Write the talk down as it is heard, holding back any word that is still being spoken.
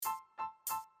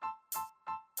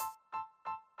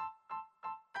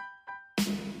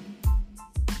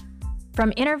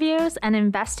From interviews and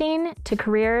investing to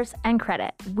careers and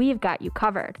credit, we've got you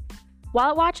covered.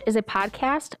 Wallet Watch is a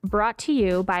podcast brought to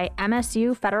you by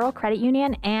MSU Federal Credit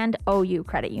Union and OU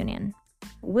Credit Union.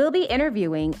 We'll be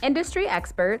interviewing industry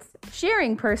experts,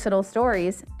 sharing personal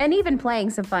stories, and even playing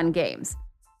some fun games,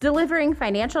 delivering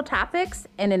financial topics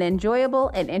in an enjoyable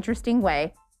and interesting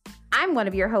way. I'm one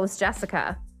of your hosts,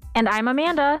 Jessica. And I'm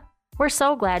Amanda. We're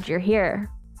so glad you're here.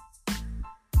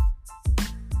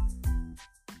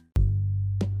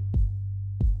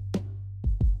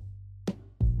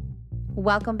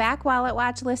 Welcome back, Wallet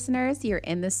Watch listeners. You're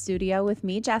in the studio with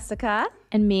me, Jessica.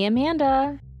 And me,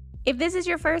 Amanda. If this is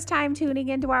your first time tuning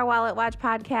into our Wallet Watch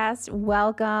podcast,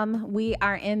 welcome. We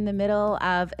are in the middle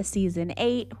of season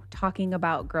 8, talking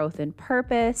about growth and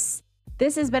purpose.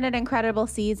 This has been an incredible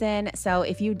season, so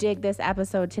if you dig this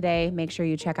episode today, make sure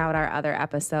you check out our other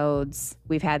episodes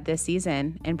we've had this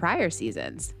season and prior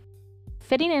seasons.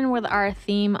 Fitting in with our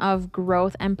theme of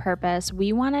growth and purpose,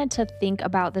 we wanted to think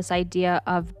about this idea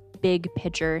of big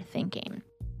picture thinking.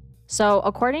 So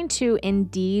according to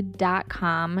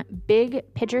Indeed.com,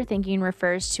 big picture thinking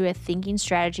refers to a thinking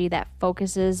strategy that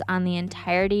focuses on the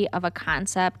entirety of a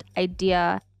concept,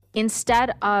 idea,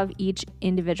 instead of each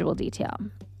individual detail.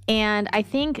 And I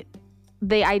think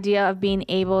the idea of being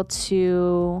able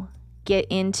to get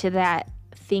into that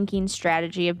thinking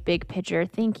strategy of big picture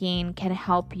thinking can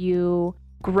help you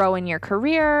grow in your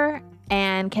career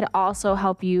and can also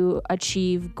help you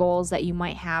achieve goals that you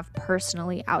might have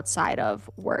personally outside of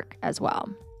work as well.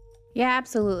 Yeah,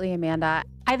 absolutely, Amanda.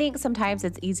 I think sometimes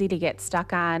it's easy to get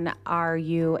stuck on, are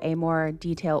you a more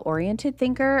detail-oriented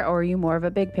thinker or are you more of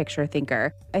a big picture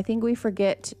thinker? I think we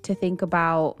forget to think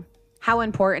about how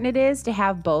important it is to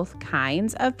have both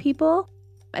kinds of people,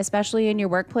 especially in your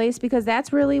workplace, because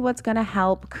that's really what's going to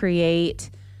help create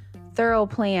thorough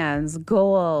plans,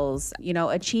 goals,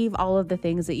 achieve all of the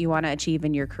things that you want to achieve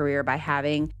in your career by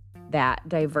having that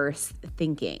diverse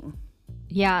thinking.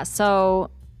 Yeah,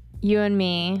 so you and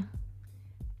me,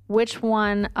 which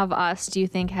one of us do you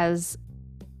think has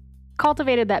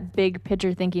cultivated that big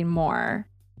picture thinking more?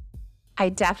 I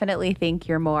definitely think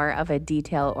you're more of a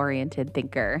detail-oriented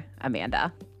thinker,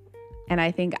 Amanda. And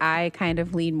I think I kind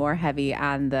of lean more heavy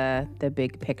on the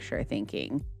big picture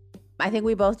thinking. I think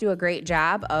we both do a great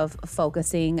job of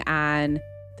focusing on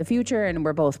the future, and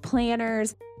we're both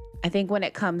planners. I think when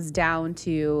it comes down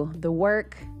to the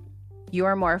work,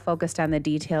 you're more focused on the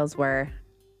details, where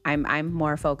I'm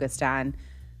more focused on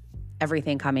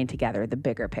everything coming together, the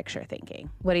bigger picture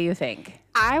thinking. What do you think?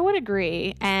 I would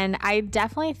agree. And I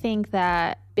definitely think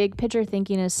that big picture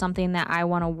thinking is something that I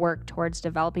want to work towards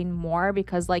developing more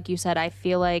because, like you said, I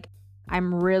feel like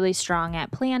I'm really strong at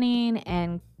planning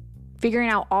and figuring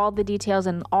out all the details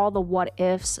and all the what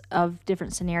ifs of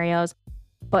different scenarios.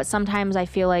 But sometimes I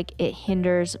feel like it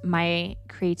hinders my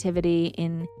creativity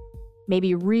in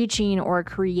maybe reaching or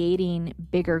creating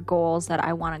bigger goals that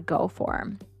I want to go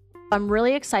for. I'm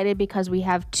really excited because we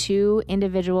have two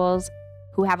individuals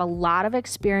who have a lot of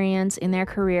experience in their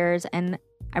careers, and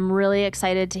I'm really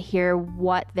excited to hear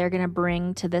what they're going to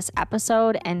bring to this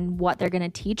episode and what they're going to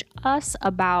teach us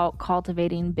about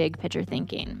cultivating big picture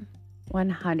thinking.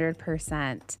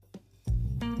 100%.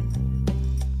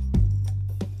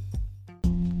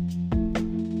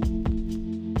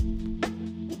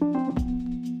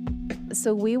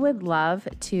 So we would love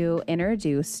to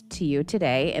introduce to you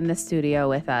today in the studio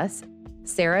with us,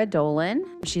 Sarah Dolan.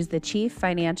 She's the Chief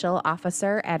Financial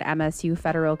Officer at MSU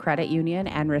Federal Credit Union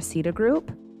and Reseda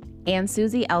Group, and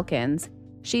Susie Elkins.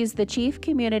 She's the Chief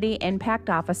Community Impact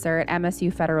Officer at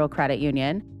MSU Federal Credit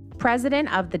Union,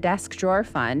 President of the Desk Drawer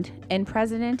Fund, and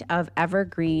President of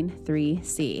Evergreen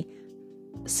 3C.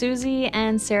 Susie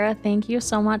and Sarah, thank you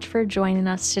so much for joining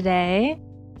us today.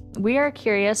 We are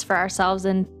curious for ourselves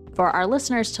and for our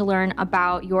listeners to learn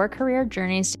about your career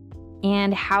journeys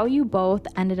and how you both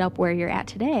ended up where you're at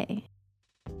today.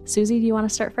 Susie, do you want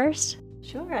to start first?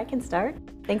 Sure, I can start.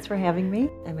 Thanks for having me.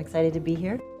 I'm excited to be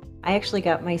here. I actually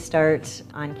got my start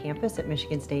on campus at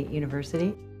Michigan State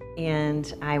University,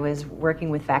 and I was working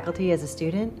with faculty as a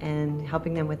student and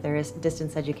helping them with their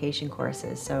distance education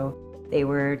courses. So they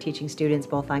were teaching students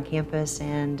both on campus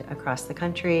and across the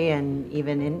country and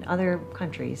even in other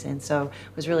countries. And so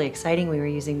it was really exciting. We were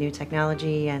using new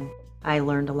technology, and I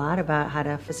learned a lot about how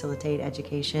to facilitate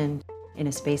education in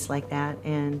a space like that.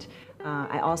 And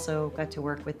I also got to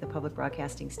work with the public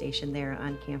broadcasting station there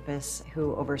on campus,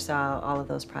 who oversaw all of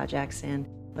those projects, and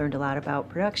learned a lot about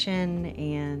production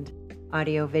and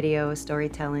audio, video,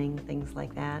 storytelling, things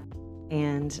like that.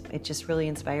 And it just really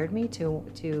inspired me to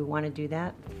want to do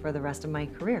that for the rest of my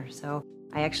career. So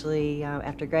I actually,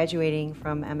 after graduating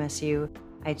from MSU,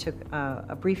 I took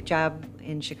a brief job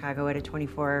in Chicago at a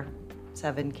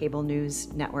 24/7 cable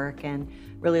news network and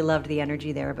really loved the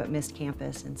energy there, but missed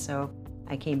campus. And so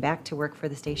I came back to work for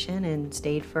the station and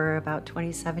stayed for about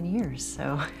 27 years.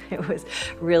 So it was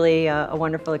really a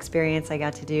wonderful experience. I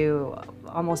got to do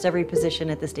almost every position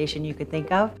at the station you could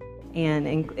think of, and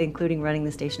including running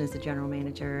the station as the general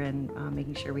manager and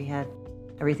making sure we had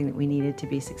everything that we needed to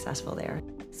be successful there.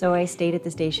 So I stayed at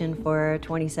the station for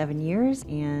 27 years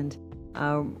and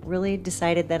really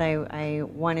decided that I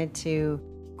wanted to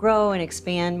grow and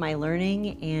expand my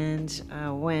learning. And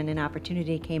when an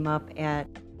opportunity came up at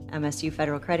MSU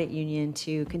Federal Credit Union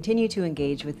to continue to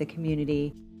engage with the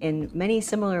community in many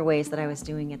similar ways that I was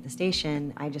doing at the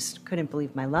station, I just couldn't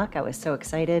believe my luck. I was so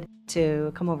excited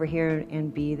to come over here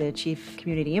and be the Chief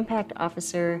Community Impact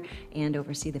Officer and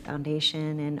oversee the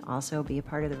foundation and also be a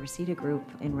part of the Reseda Group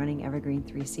in running Evergreen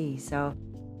 3C. So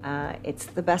it's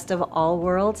the best of all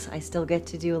worlds. I still get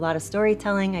to do a lot of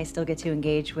storytelling. I still get to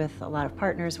engage with a lot of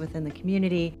partners within the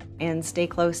community and stay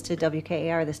close to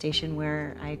WKAR, the station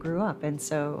where I grew up. And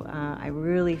so I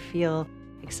really feel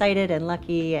excited and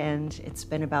lucky, and it's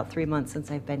been about 3 months since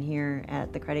I've been here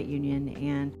at the credit union,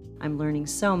 and I'm learning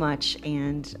so much,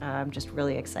 and I'm just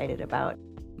really excited about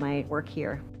my work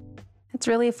here. It's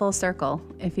really a full circle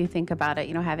if you think about it,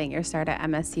 having your start at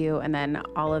MSU and then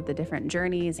all of the different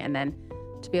journeys, and then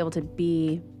to be able to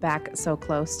be back so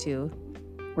close to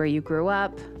where you grew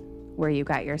up, where you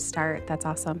got your start. That's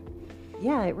awesome.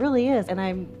 Yeah, it really is. And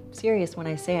I'm serious when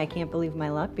I say I can't believe my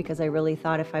luck, because I really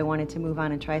thought if I wanted to move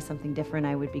on and try something different,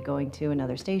 I would be going to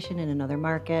another station in another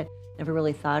market. Never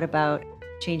really thought about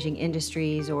changing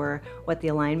industries or what the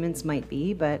alignments might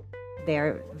be, but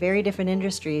they're very different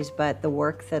industries. But the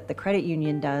work that the credit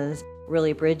union does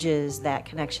really bridges that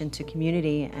connection to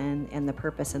community and the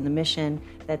purpose and the mission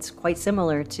that's quite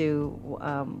similar to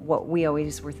what we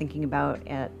always were thinking about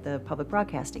at the public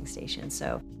broadcasting station.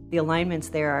 So the alignments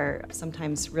there are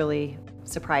sometimes really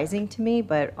surprising to me,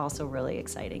 but also really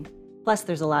exciting. Plus,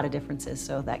 there's a lot of differences,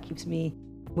 so that keeps me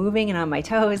moving and on my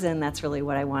toes, and that's really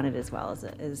what I wanted as well,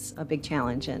 is a big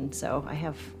challenge. And so I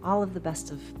have all of the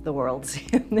best of the worlds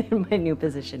in my new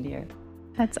position here.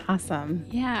 That's awesome.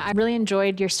 Yeah, I really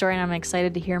enjoyed your story, and I'm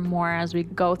excited to hear more as we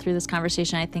go through this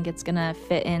conversation. I think it's going to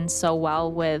fit in so well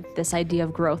with this idea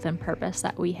of growth and purpose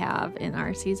that we have in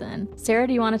our season. Sarah,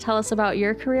 do you want to tell us about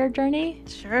your career journey?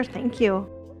 Sure, thank you.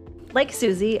 Like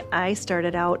Susie, I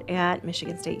started out at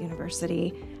Michigan State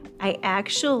University. I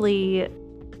actually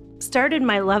started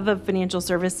my love of financial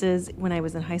services when I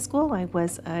was in high school. I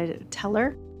was a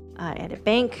teller at a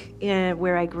bank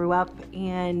where I grew up,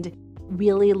 and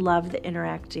really loved the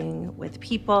interacting with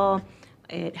people.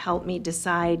 It helped me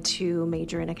decide to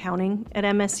major in accounting at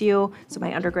MSU. So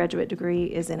my undergraduate degree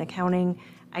is in accounting.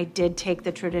 I did take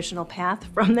the traditional path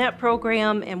from that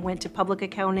program and went to public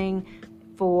accounting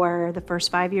for the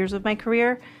first 5 years of my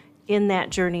career. In that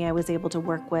journey, I was able to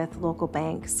work with local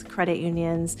banks, credit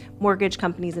unions, mortgage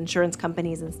companies, insurance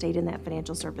companies, and stayed in that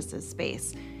financial services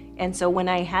space. And so when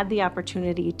I had the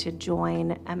opportunity to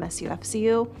join MSU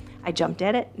FCU, I jumped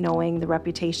at it, knowing the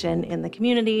reputation in the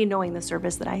community, knowing the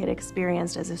service that I had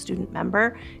experienced as a student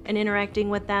member and interacting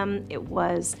with them. It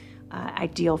was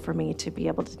ideal for me to be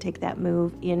able to take that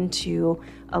move into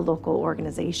a local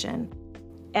organization.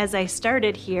 As I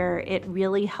started here, it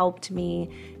really helped me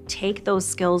take those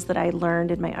skills that I learned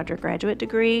in my undergraduate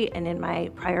degree and in my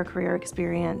prior career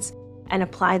experience and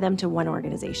apply them to one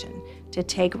organization, to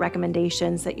take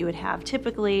recommendations that you would have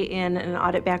typically in an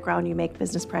audit background. You make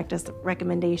business practice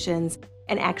recommendations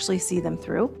and actually see them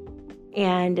through.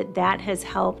 And that has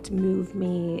helped move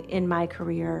me in my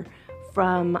career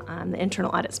from the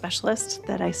internal audit specialist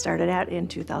that I started at in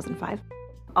 2005,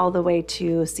 all the way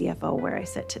to CFO where I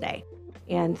sit today.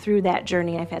 And through that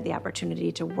journey, I've had the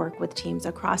opportunity to work with teams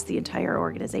across the entire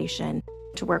organization,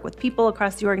 to work with people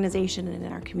across the organization and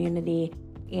in our community,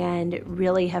 and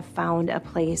really have found a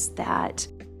place that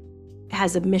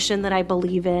has a mission that I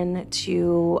believe in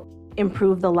to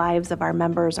improve the lives of our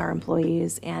members, our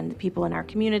employees, and people in our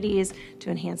communities, to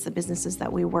enhance the businesses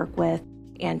that we work with,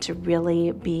 and to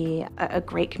really be a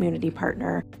great community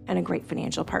partner and a great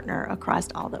financial partner across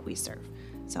all that we serve.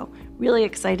 So really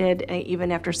excited,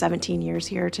 even after 17 years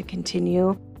here, to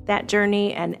continue that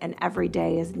journey, and every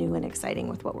day is new and exciting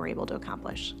with what we're able to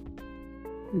accomplish.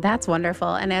 That's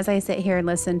wonderful. And as I sit here and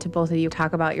listen to both of you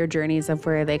talk about your journeys of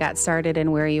where they got started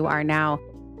and where you are now,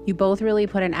 you both really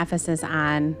put an emphasis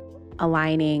on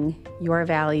aligning your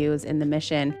values and the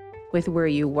mission with where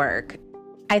you work.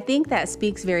 I think that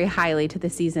speaks very highly to the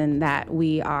season that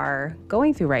we are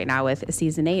going through right now, with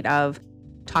season 8 of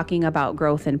talking about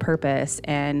growth and purpose.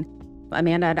 And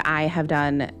Amanda and I have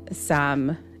done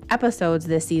some episodes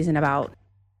this season about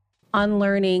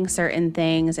unlearning certain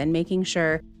things and making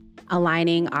sure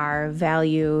aligning our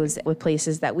values with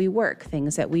places that we work,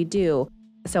 things that we do.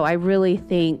 So I really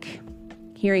think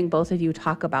hearing both of you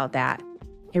talk about that,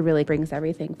 it really brings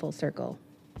everything full circle.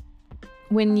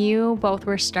 When you both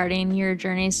were starting your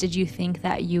journeys, did you think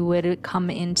that you would come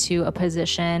into a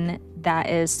position that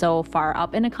is so far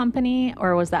up in a company,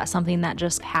 or was that something that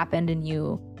just happened and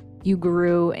you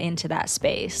grew into that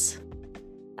space?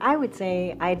 I would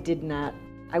say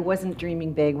I wasn't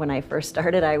dreaming big when I first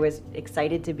started. I was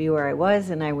excited to be where I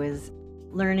was, and I was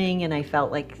learning, and I felt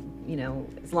like,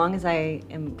 as long as I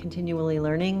am continually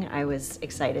learning, I was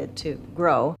excited to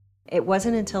grow. It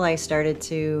wasn't until I started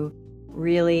to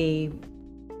really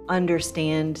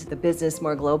understand the business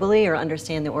more globally, or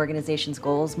understand the organization's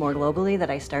goals more globally, that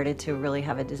I started to really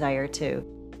have a desire to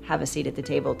have a seat at the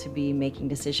table, to be making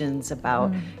decisions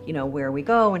about, where we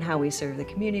go and how we serve the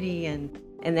community. And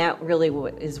that really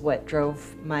is what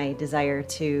drove my desire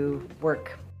to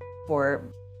work for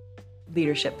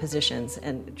leadership positions,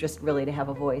 and just really to have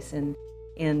a voice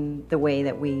in the way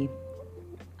that we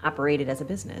operated as a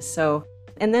business. So,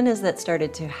 and then as that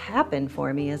started to happen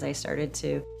for me, as I started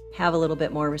to have a little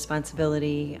bit more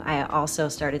responsibility, I also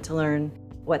started to learn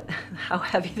how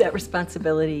heavy that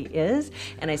responsibility is.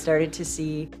 And I started to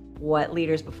see what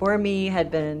leaders before me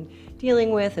had been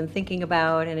dealing with and thinking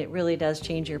about, and it really does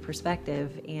change your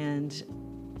perspective. And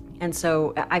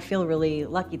so I feel really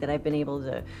lucky that I've been able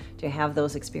to have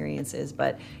those experiences,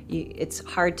 but it's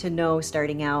hard to know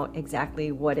starting out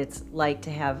exactly what it's like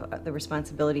to have the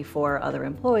responsibility for other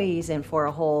employees and for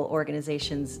a whole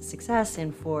organization's success,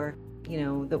 and for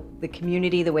the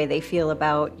community, the way they feel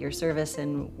about your service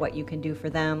and what you can do for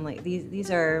them. Like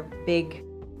these are big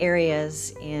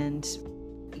areas, and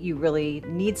you really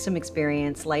need some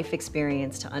experience, life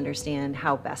experience, to understand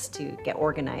how best to get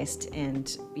organized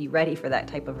and be ready for that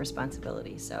type of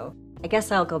responsibility. So I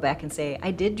guess I'll go back and say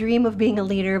I did dream of being a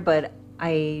leader, but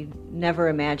I never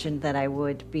imagined that I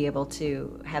would be able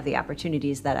to have the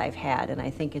opportunities that I've had. And I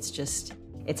think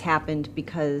it's happened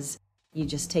because you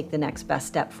just take the next best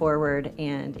step forward.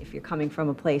 And if you're coming from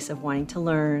a place of wanting to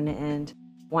learn and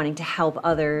wanting to help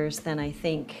others, then I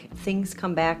think things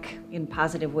come back in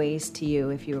positive ways to you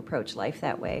if you approach life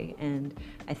that way. And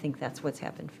I think that's what's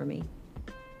happened for me.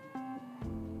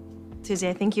 Susie,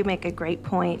 I think you make a great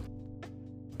point.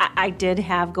 I did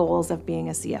have goals of being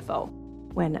a CFO.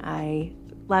 When I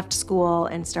left school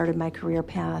and started my career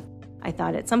path, I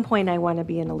thought at some point I want to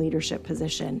be in a leadership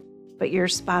position. But you're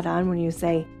spot on when you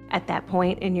say at that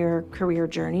point in your career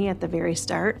journey, at the very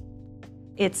start,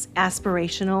 it's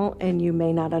aspirational, and you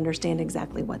may not understand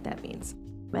exactly what that means.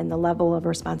 And the level of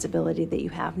responsibility that you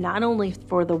have, not only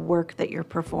for the work that you're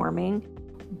performing,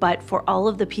 but for all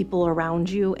of the people around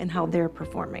you and how they're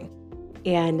performing.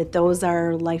 And those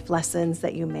are life lessons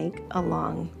that you make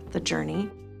along the journey.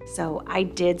 So I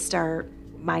did start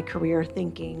my career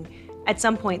thinking, at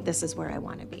some point, this is where I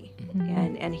want to be.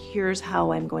 And here's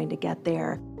how I'm going to get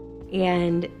there.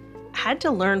 And had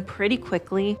to learn pretty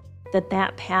quickly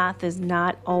that path is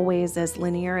not always as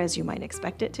linear as you might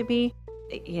expect it to be.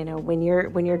 When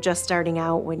you're just starting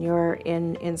out, when you're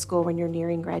in school, when you're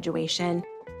nearing graduation,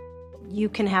 you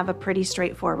can have a pretty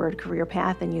straightforward career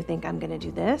path, and you think, I'm going to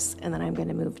do this, and then I'm going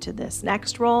to move to this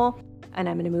next role, and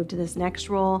I'm going to move to this next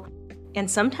role.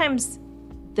 And sometimes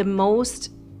the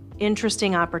most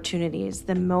interesting opportunities,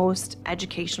 the most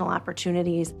educational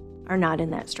opportunities are not in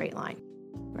that straight line,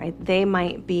 right? They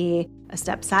might be a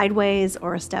step sideways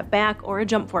or a step back or a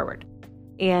jump forward.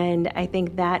 And I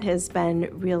think that has been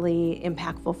really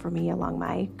impactful for me along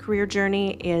my career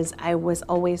journey. Is I was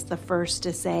always the first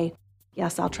to say,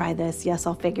 yes, I'll try this. Yes,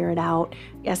 I'll figure it out.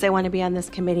 Yes, I want to be on this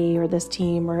committee or this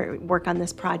team or work on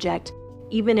this project,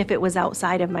 even if it was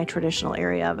outside of my traditional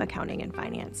area of accounting and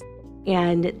finance.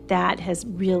 And that has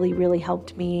really, really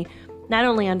helped me not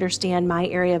only understand my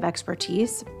area of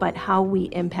expertise, but how we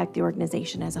impact the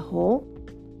organization as a whole,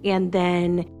 and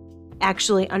then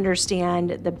actually understand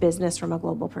the business from a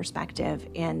global perspective.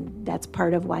 And that's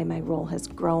part of why my role has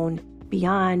grown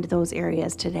beyond those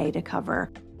areas today to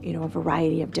cover, a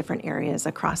variety of different areas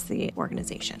across the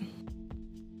organization.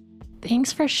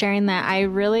 Thanks for sharing that. I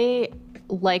really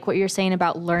like what you're saying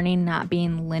about learning not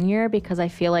being linear, because I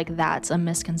feel like that's a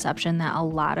misconception that a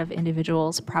lot of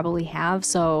individuals probably have.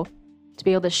 So to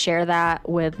be able to share that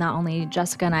with not only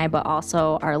Jessica and I, but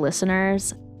also our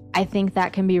listeners, I think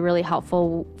that can be really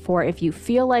helpful for if you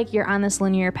feel like you're on this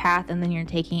linear path and then you're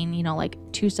taking, like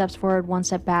 2 steps forward, 1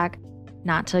 step back,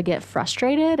 not to get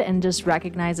frustrated and just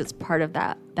recognize it's part of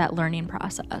that learning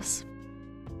process.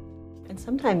 And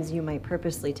sometimes you might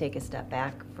purposely take a step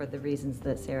back for the reasons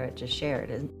that Sarah just shared,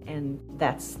 and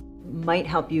that's might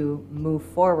help you move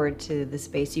forward to the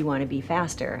space you want to be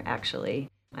faster, actually.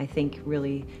 I think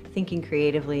really thinking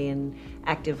creatively and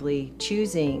actively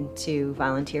choosing to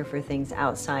volunteer for things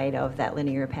outside of that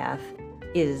linear path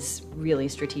is really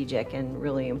strategic and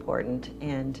really important.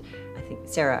 And I think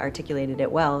Sarah articulated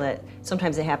it well, that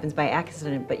sometimes it happens by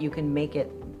accident, but you can make it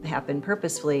happen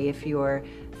purposefully if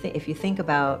you think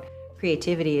about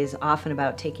creativity is often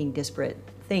about taking disparate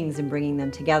things and bringing them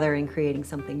together and creating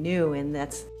something new. And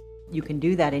you can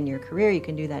do that in your career, you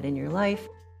can do that in your life.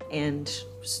 And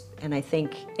I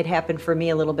think it happened for me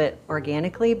a little bit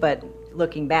organically, but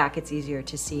looking back, it's easier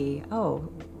to see,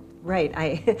 oh, right,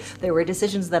 there were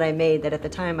decisions that I made that at the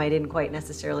time I didn't quite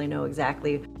necessarily know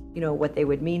exactly, what they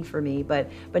would mean for me.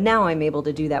 But now I'm able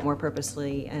to do that more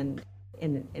purposely, and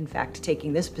in fact,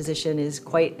 taking this position is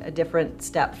quite a different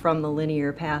step from the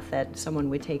linear path that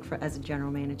someone would take as a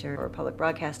general manager or a public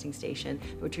broadcasting station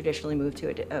who would traditionally move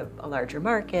to a larger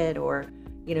market, or,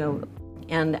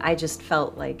 and I just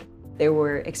felt like there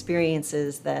were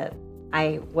experiences that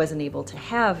I wasn't able to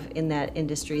have in that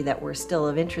industry that were still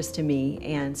of interest to me.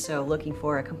 And so looking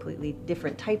for a completely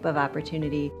different type of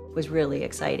opportunity was really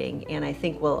exciting. And I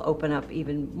think will open up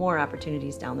even more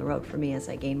opportunities down the road for me as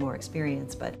I gain more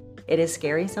experience. But it is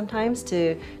scary sometimes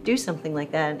to do something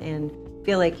like that and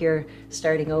feel like you're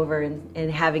starting over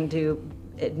and having to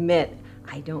admit,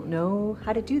 I don't know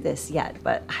how to do this yet,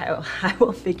 but I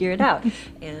will figure it out.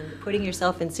 And putting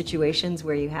yourself in situations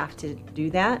where you have to do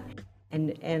that,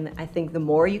 and I think the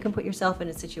more you can put yourself in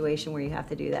a situation where you have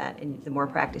to do that, and the more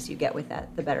practice you get with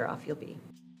that, the better off you'll be.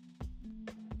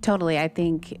 Totally. I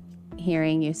think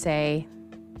hearing you say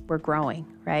we're growing,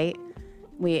 right?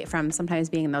 From sometimes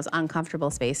being in those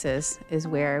uncomfortable spaces is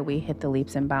where we hit the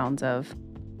leaps and bounds of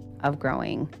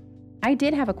growing. I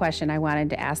did have a question I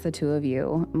wanted to ask the two of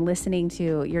you. I'm listening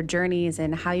to your journeys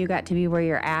and how you got to be where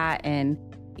you're at, and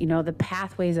the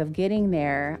pathways of getting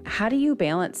there. How do you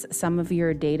balance some of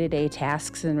your day-to-day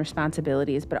tasks and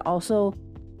responsibilities, but also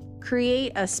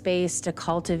create a space to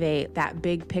cultivate that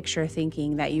big picture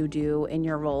thinking that you do in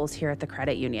your roles here at the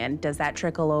credit union? Does that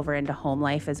trickle over into home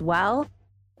life as well?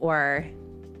 Or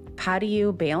how do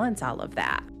you balance all of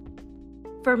that?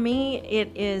 For me,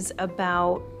 it is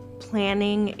about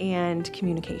planning and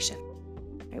communication.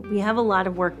 We have a lot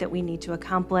of work that we need to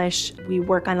accomplish. We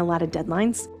work on a lot of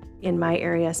deadlines. In my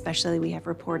area especially, we have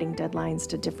reporting deadlines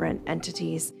to different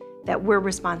entities that we're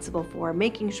responsible for,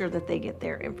 making sure that they get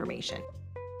their information.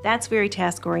 That's very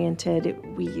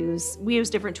task-oriented. We use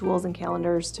different tools and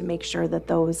calendars to make sure that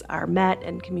those are met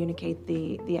and communicate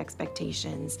the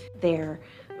expectations there.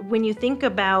 When you think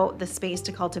about the space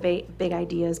to cultivate big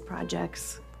ideas,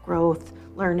 projects, growth,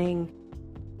 learning,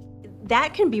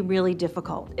 that can be really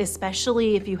difficult,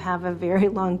 especially if you have a very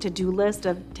long to-do list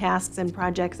of tasks and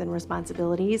projects and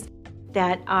responsibilities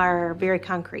that are very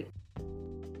concrete.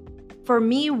 For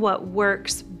me, what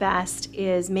works best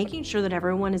is making sure that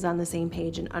everyone is on the same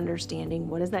page and understanding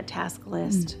what does that task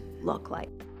list look like.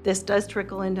 This does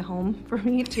trickle into home for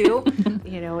me too,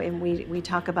 and we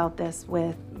talk about this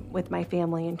with my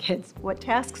family and kids. What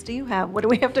tasks do you have? What do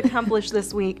we have to accomplish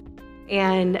this week?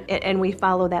 And we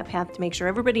follow that path to make sure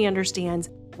everybody understands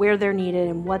where they're needed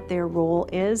and what their role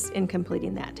is in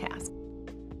completing that task.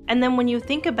 And then when you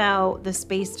think about the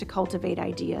space to cultivate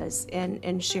ideas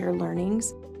and share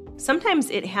learnings, sometimes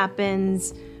it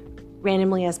happens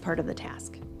randomly as part of the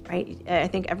task, right? I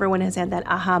think everyone has had that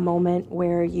aha moment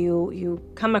where you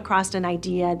come across an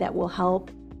idea that will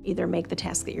help either make the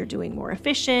task that you're doing more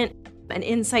efficient, an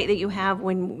insight that you have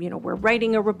when we're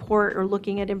writing a report or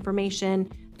looking at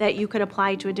information that you could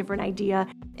apply to a different idea.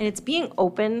 And it's being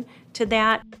open to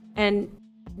that and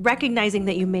recognizing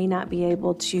that you may not be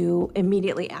able to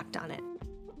immediately act on it.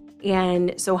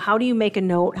 And so how do you make a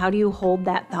note? How do you hold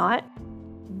that thought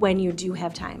when you do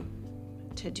have time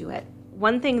to do it?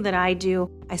 One thing that I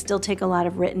do, I still take a lot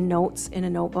of written notes in a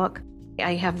notebook.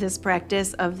 I have this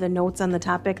practice of the notes on the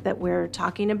topic that we're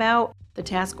talking about. The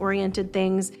task-oriented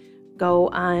things go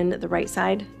on the right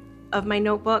side of my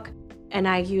notebook, and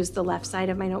I use the left side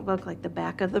of my notebook, like the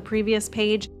back of the previous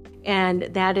page, and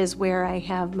that is where I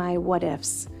have my what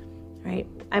ifs, right?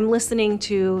 I'm listening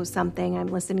to something, I'm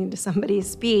listening to somebody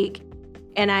speak,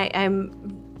 and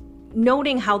I'm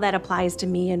noting how that applies to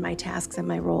me and my tasks and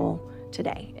my role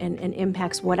today and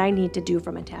impacts what I need to do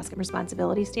from a task and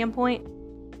responsibility standpoint.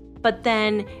 But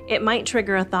then it might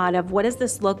trigger a thought of, what does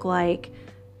this look like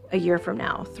a year from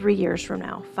now, 3 years from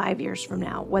now, 5 years from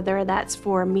now, whether that's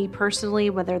for me personally,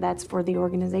 whether that's for the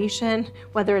organization,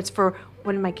 whether it's for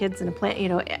one of my kids in a plant,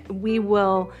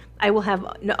 I will have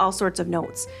all sorts of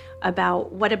notes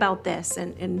about what about this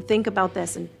and think about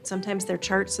this. And sometimes they're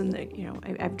charts and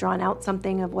I've drawn out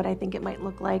something of what I think it might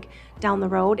look like down the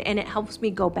road, and it helps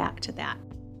me go back to that.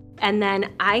 And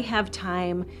then I have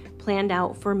time planned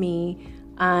out for me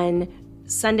on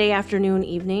Sunday afternoon,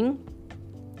 evening,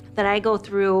 that I go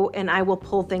through and I will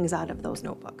pull things out of those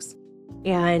notebooks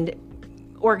and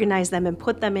organize them and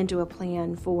put them into a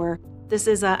plan for this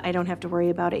is I don't have to worry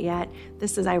about it yet.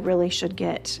 This is I really should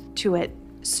get to it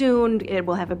soon. It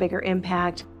will have a bigger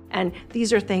impact. And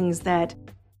these are things that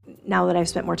now that I've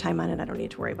spent more time on it, I don't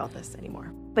need to worry about this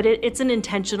anymore. But it's an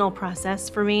intentional process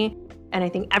for me. And I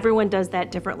think everyone does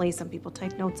that differently. Some people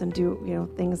type notes and do,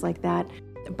 things like that.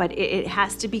 But it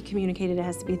has to be communicated, it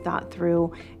has to be thought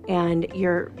through, and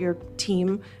your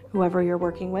team, whoever you're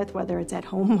working with, whether it's at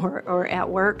home or at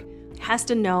work, has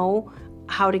to know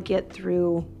how to get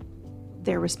through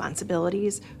their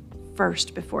responsibilities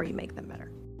first before you make them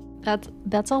better.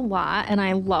 That's a lot, and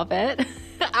I love it.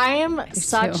 I am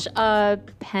such a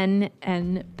pen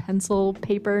and pencil,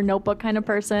 paper, notebook kind of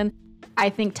person. I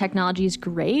think technology is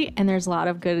great and there's a lot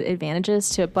of good advantages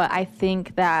to it, but I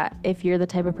think that if you're the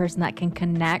type of person that can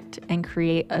connect and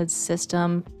create a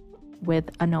system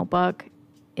with a notebook,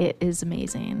 it is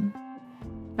amazing.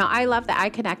 No, I love that. I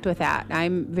connect with that.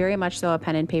 I'm very much so a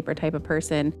pen and paper type of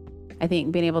person. I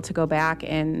think being able to go back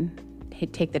and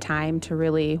take the time to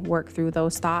really work through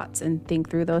those thoughts and think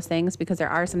through those things, because there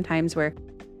are some times where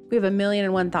we have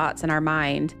 1,000,001 thoughts in our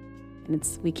mind. And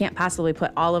we can't possibly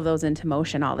put all of those into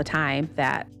motion all the time,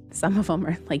 that some of them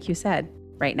are, like you said,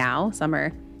 right now, some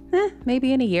are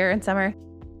maybe in a year, and some are,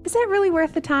 is that really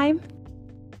worth the time?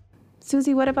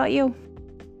 Susie, what about you?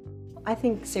 I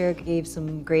think Sarah gave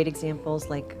some great examples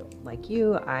like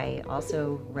you. I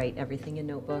also write everything in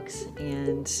notebooks,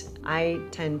 and I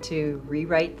tend to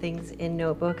rewrite things in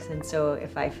notebooks. And so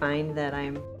if I find that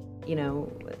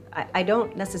I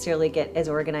don't necessarily get as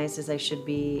organized as I should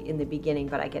be in the beginning,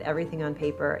 but I get everything on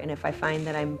paper. And if I find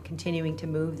that I'm continuing to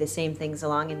move the same things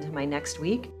along into my next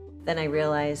week, then I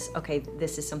realize, okay,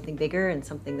 this is something bigger and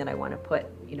something that I want to put,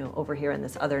 over here in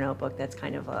this other notebook that's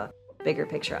kind of a bigger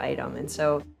picture item. And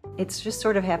so it's just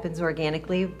sort of happens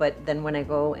organically. But then when I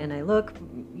go and I look,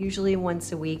 usually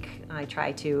once a week, I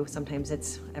try to, sometimes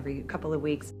it's every couple of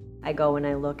weeks, I go and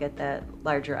I look at that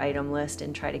larger item list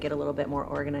and try to get a little bit more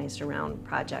organized around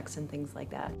projects and things like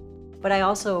that. But I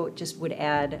also just would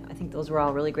add, I think those were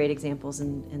all really great examples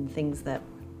and things that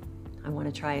I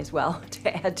want to try as well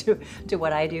to add to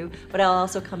what I do. But I'll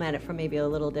also come at it from maybe a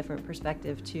little different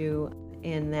perspective too,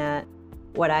 in that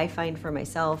what I find for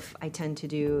myself, I tend to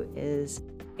do is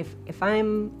if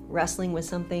I'm wrestling with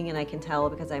something and I can tell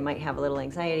because I might have a little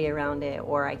anxiety around it,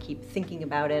 or I keep thinking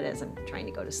about it as I'm trying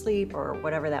to go to sleep or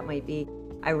whatever that might be,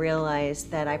 I realize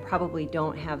that I probably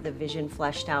don't have the vision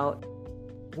fleshed out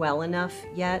well enough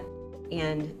yet.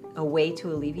 And a way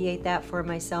to alleviate that for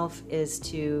myself is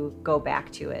to go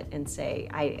back to it and say,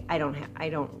 I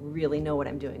don't really know what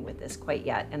I'm doing with this quite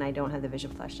yet, and I don't have the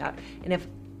vision fleshed out. And if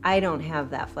I don't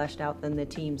have that fleshed out, then the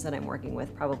teams that I'm working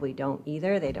with probably don't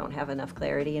either. They don't have enough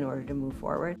clarity in order to move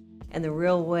forward. And the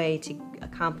real way to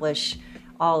accomplish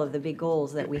all of the big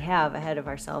goals that we have ahead of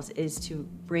ourselves is to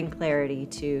bring clarity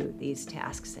to these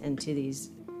tasks and to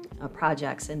these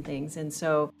projects and things. And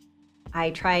so I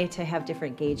try to have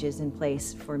different gauges in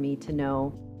place for me to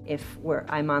know if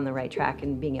I'm on the right track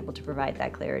and being able to provide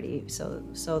that clarity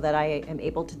so that I am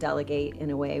able to delegate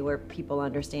in a way where people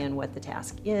understand what the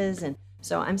task is. And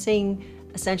so I'm saying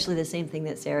essentially the same thing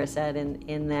that Sarah said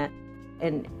in that,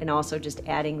 and also just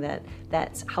adding that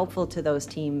that's helpful to those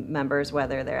team members,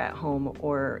 whether they're at home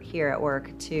or here at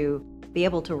work, to be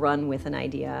able to run with an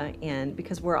idea. And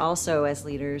because we're also, as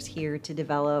leaders, here to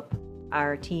develop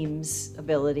our team's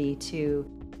ability to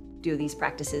do these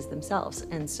practices themselves.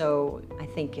 And so I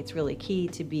think it's really key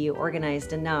to be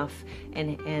organized enough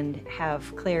and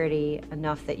have clarity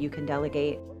enough that you can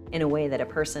delegate in a way that a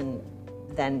person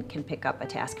then can pick up a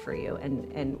task for you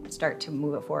and start to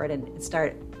move it forward and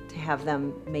start to have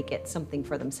them make it something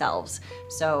for themselves.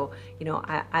 So,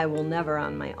 I will never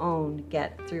on my own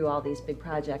get through all these big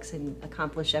projects and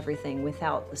accomplish everything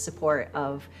without the support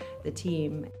of the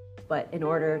team. But in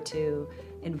order to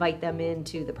invite them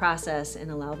into the process and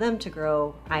allow them to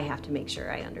grow, I have to make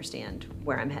sure I understand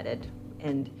where I'm headed.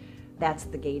 And that's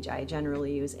the gauge I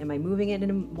generally use. Am I moving it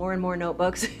into more and more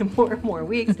notebooks in more and more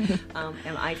weeks? Am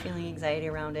I feeling anxiety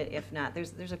around it? If not,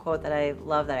 there's a quote that I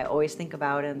love that I always think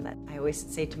about and that I always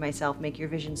say to myself, make your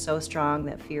vision so strong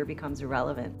that fear becomes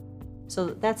irrelevant. So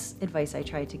that's advice I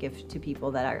try to give to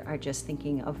people that are just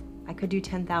thinking of, I could do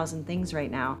 10,000 things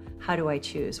right now. How do I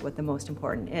choose what the most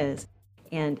important is?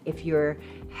 And if you're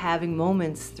having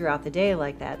moments throughout the day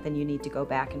like that, then you need to go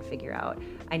back and figure out,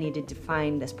 I need to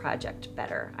define this project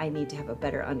better. I need to have a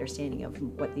better understanding of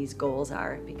what these goals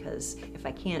are, because if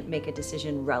I can't make a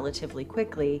decision relatively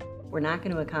quickly, we're not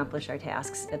going to accomplish our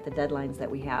tasks at the deadlines that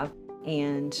we have,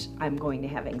 and I'm going to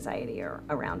have anxiety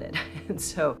around it. And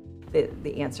so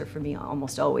the answer for me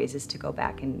almost always is to go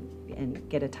back and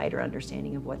get a tighter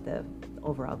understanding of what the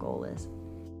overall goal is.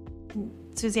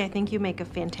 Susie, I think you make a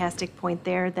fantastic point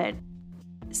there, that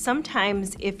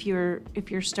sometimes if you're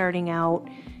starting out,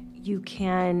 you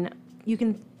can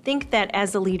think that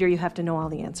as a leader you have to know all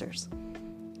the answers,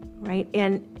 right?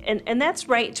 And that's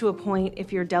right to a point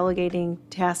if you're delegating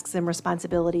tasks and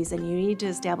responsibilities, and you need to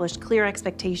establish clear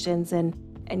expectations and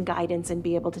guidance and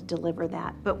be able to deliver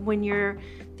that. But when you're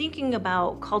thinking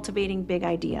about cultivating big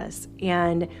ideas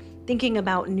and thinking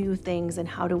about new things and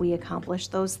how do we accomplish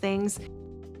those things,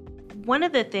 one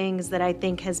of the things that I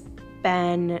think has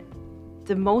been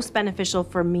the most beneficial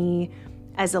for me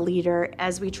as a leader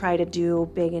as we try to do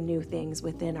big and new things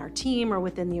within our team or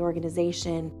within the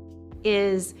organization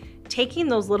is taking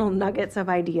those little nuggets of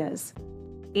ideas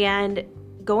and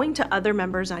going to other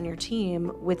members on your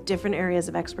team with different areas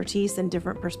of expertise and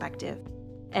different perspective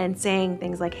and saying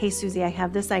things like, hey, Susie, I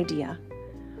have this idea,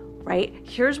 right?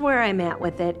 Here's where I'm at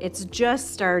with it. It's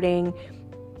just starting.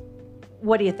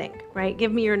 What do you think, right?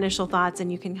 Give me your initial thoughts,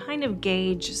 and you can kind of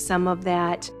gauge some of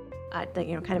that,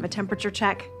 kind of a temperature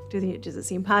check. Does it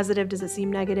seem positive? Does it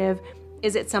seem negative?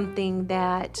 Is it something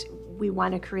that we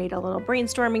want to create a little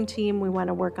brainstorming team? We want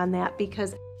to work on that,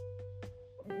 because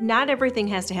not everything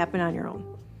has to happen on your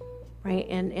own, right?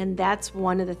 And that's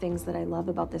one of the things that I love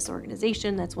about this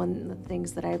organization. That's one of the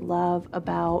things that I love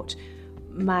about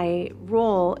my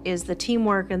role is the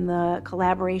teamwork and the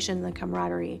collaboration, the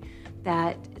camaraderie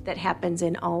that happens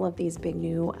in all of these big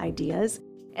new ideas.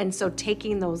 And so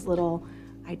taking those little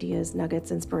ideas, nuggets,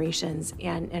 inspirations,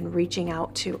 and reaching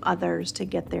out to others to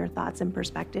get their thoughts and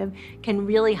perspective can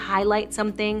really highlight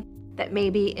something that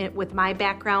maybe with my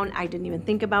background, I didn't even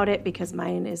think about it, because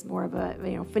mine is more of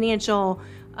a financial,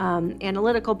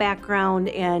 analytical background,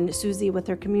 and Susie with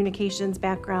her communications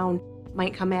background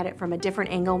might come at it from a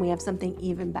different angle, and we have something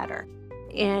even better.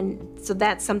 And so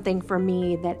that's something for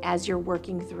me that as you're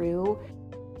working through,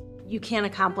 you can't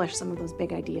accomplish some of those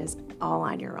big ideas all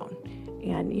on your own.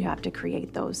 And you have to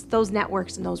create those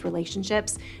networks and those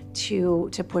relationships to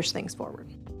push things forward.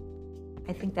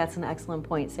 I think that's an excellent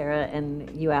point, Sarah. And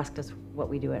you asked us what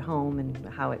we do at home and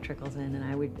how it trickles in.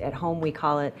 And at home we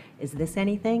call it, is this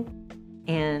anything?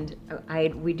 And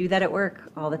we do that at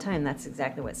work all the time. That's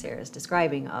exactly what Sarah is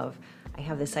describing of, I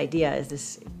have this idea.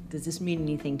 Does this mean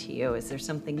anything to you? Is there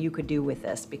something you could do with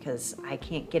this? Because I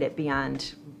can't get it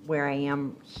beyond where I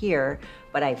am here,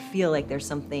 but I feel like there's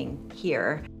something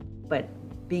here. But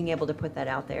being able to put that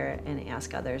out there and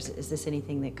ask others, is this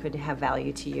anything that could have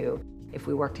value to you? If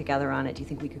we work together on it, do you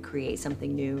think we could create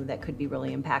something new that could be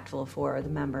really impactful for the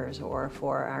members or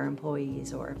for our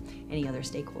employees or any other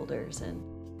stakeholders? And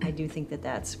I do think that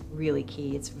that's really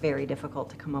key. It's very difficult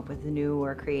to come up with new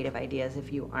or creative ideas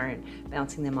if you aren't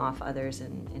bouncing them off others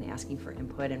and asking for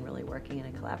input and really working in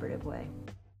a collaborative way.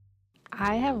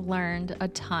 I have learned a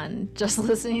ton just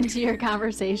listening to your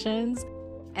conversations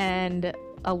and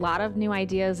a lot of new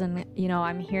ideas. And,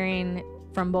 I'm hearing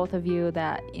from both of you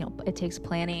that, it takes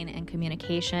planning and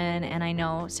communication. And I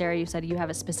know, Sarah, you said you have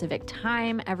a specific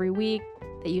time every week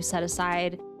that you set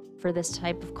aside for this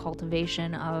type of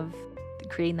cultivation of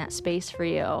creating that space for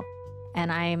you.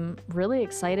 And I'm really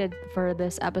excited for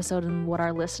this episode and what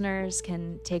our listeners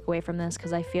can take away from this,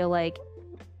 because I feel like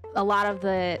a lot of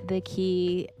the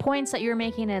key points that you're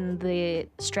making and the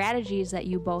strategies that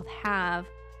you both have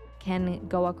can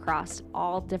go across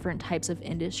all different types of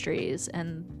industries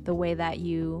and the way that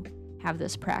you have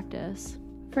this practice.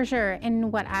 For sure.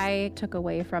 And what I took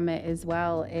away from it as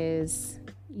well is,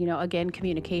 again,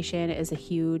 communication is a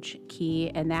huge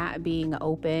key, and that being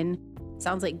open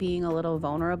sounds like being a little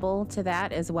vulnerable to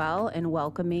that as well and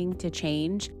welcoming to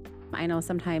change. I know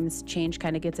sometimes change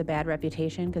kind of gets a bad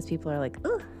reputation because people are like,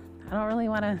 ugh, I don't really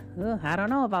want to, I don't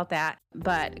know about that.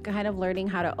 But kind of learning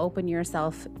how to open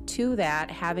yourself to that,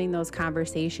 having those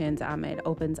conversations, it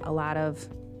opens a lot of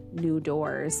new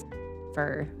doors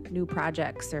for new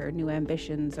projects or new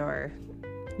ambitions or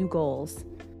new goals.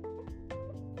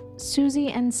 Susie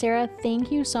and Sarah,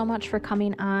 thank you so much for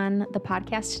coming on the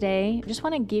podcast today. I just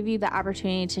want to give you the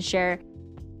opportunity to share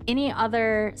any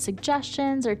other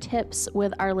suggestions or tips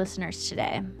with our listeners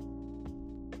today.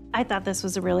 I thought this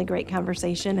was a really great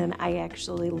conversation, and I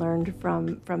actually learned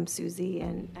from Susie,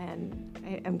 and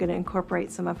I'm going to incorporate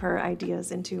some of her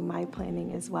ideas into my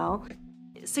planning as well.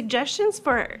 Suggestions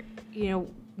for,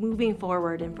 moving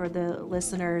forward and for the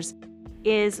listeners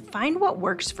is find what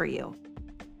works for you,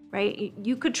 right?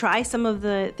 You could try some of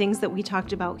the things that we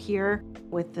talked about here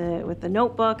with the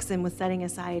notebooks and with setting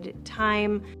aside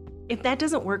time. If that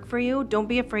doesn't work for you, don't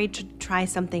be afraid to try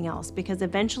something else, because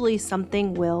eventually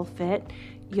something will fit.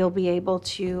 You'll be able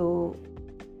to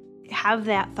have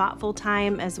that thoughtful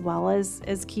time as well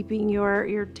as keeping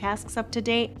your tasks up to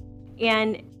date.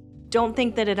 And don't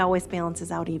think that it always balances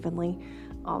out evenly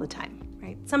all the time,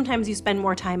 right? Sometimes you spend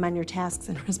more time on your tasks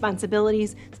and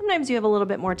responsibilities. Sometimes you have a little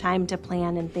bit more time to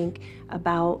plan and think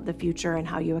about the future and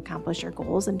how you accomplish your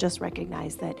goals, and just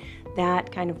recognize that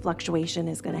kind of fluctuation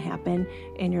is going to happen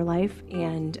in your life,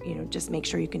 and just make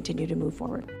sure you continue to move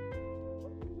forward.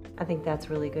 I think that's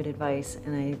really good advice,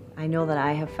 and I know that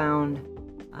I have found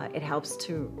it helps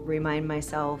to remind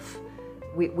myself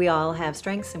we all have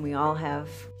strengths, and we all have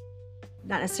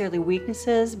not necessarily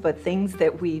weaknesses, but things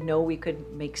that we know we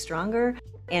could make stronger,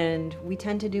 and we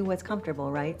tend to do what's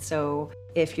comfortable, right? So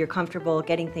if you're comfortable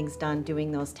getting things done,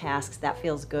 doing those tasks, that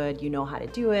feels good, you know how to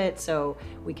do it, so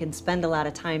we can spend a lot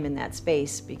of time in that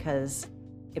space because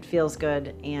it feels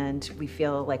good and we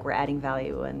feel like we're adding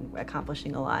value and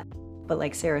accomplishing a lot. But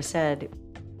like Sarah said,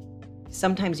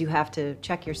 sometimes you have to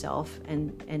check yourself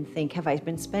and think, have I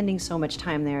been spending so much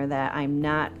time there that I'm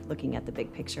not looking at the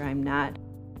big picture? I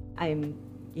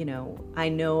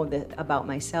know that about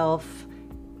myself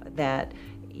that,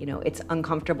 it's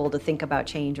uncomfortable to think about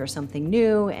change or something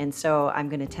new. And so I'm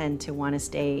going to tend to want to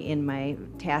stay in my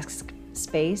task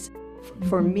space.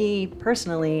 For me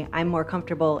personally, I'm more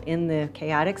comfortable in the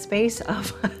chaotic space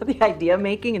of the idea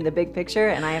making and the big picture,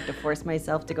 and I have to force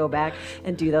myself to go back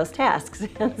and do those tasks.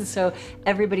 And so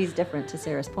everybody's different, to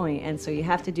Sarah's point, and so you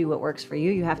have to do what works for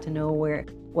you. You have to know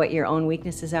what your own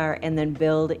weaknesses are, and then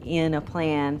build in a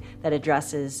plan that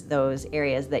addresses those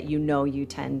areas that you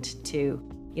tend to,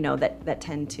 that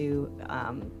tend to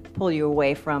pull you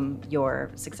away from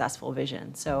your successful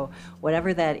vision. So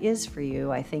whatever that is for you,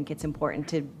 I think it's important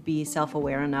to be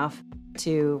self-aware enough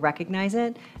to recognize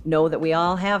it, know that we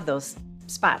all have those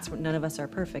spots. None of us are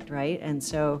perfect, right? And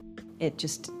so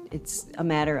it's a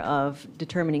matter of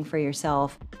determining for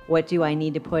yourself, what do I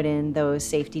need to put in those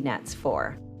safety nets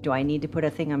for? Do I need to put a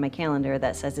thing on my calendar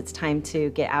that says it's time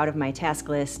to get out of my task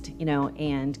list,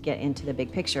 and get into the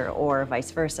big picture, or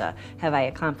vice versa? Have I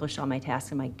accomplished all my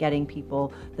tasks? Am I getting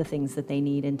people the things that they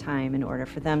need in time in order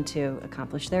for them to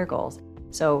accomplish their goals?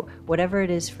 So whatever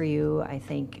it is for you, I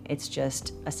think it's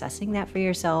just assessing that for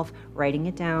yourself, writing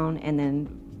it down, and then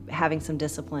having some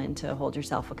discipline to hold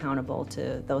yourself accountable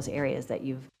to those areas that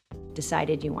you've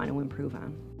decided you want to improve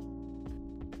on.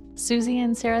 Susie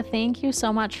and Sarah, thank you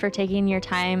so much for taking your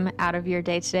time out of your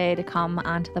day today to come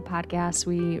onto the podcast.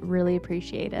 We really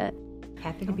appreciate it.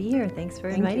 Happy to be here. Thanks for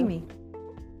inviting me.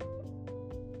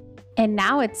 And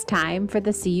now it's time for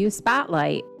the CU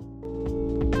Spotlight.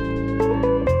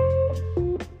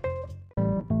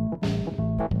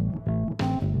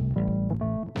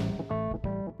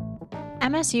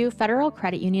 MSU Federal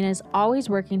Credit Union is always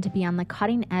working to be on the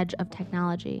cutting edge of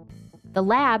technology. The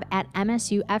lab at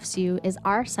MSU FCU is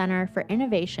our center for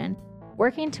innovation,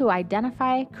 working to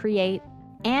identify, create,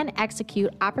 and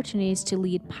execute opportunities to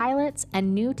lead pilots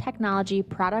and new technology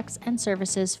products and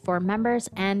services for members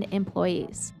and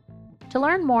employees. To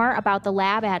learn more about the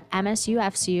lab at MSU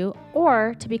FCU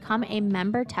or to become a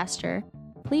member tester,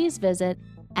 please visit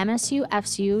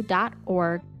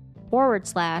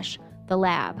msufcu.org/the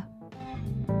lab.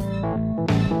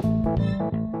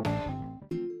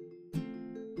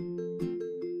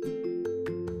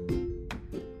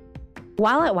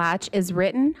 Wallet Watch is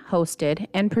written, hosted,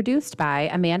 and produced by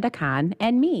Amanda Kahn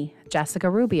and me, Jessica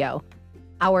Rubio.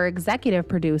 Our executive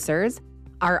producers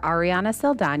are Ariana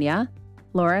Saldana,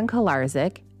 Lauren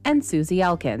Kolarczyk, and Susie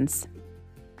Elkins.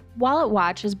 Wallet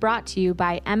Watch is brought to you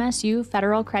by MSU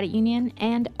Federal Credit Union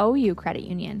and OU Credit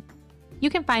Union.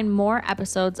 You can find more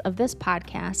episodes of this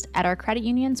podcast at our credit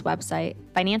union's website,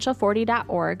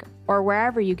 financial40.org, or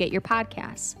wherever you get your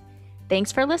podcasts.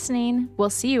 Thanks for listening. We'll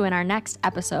see you in our next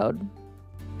episode.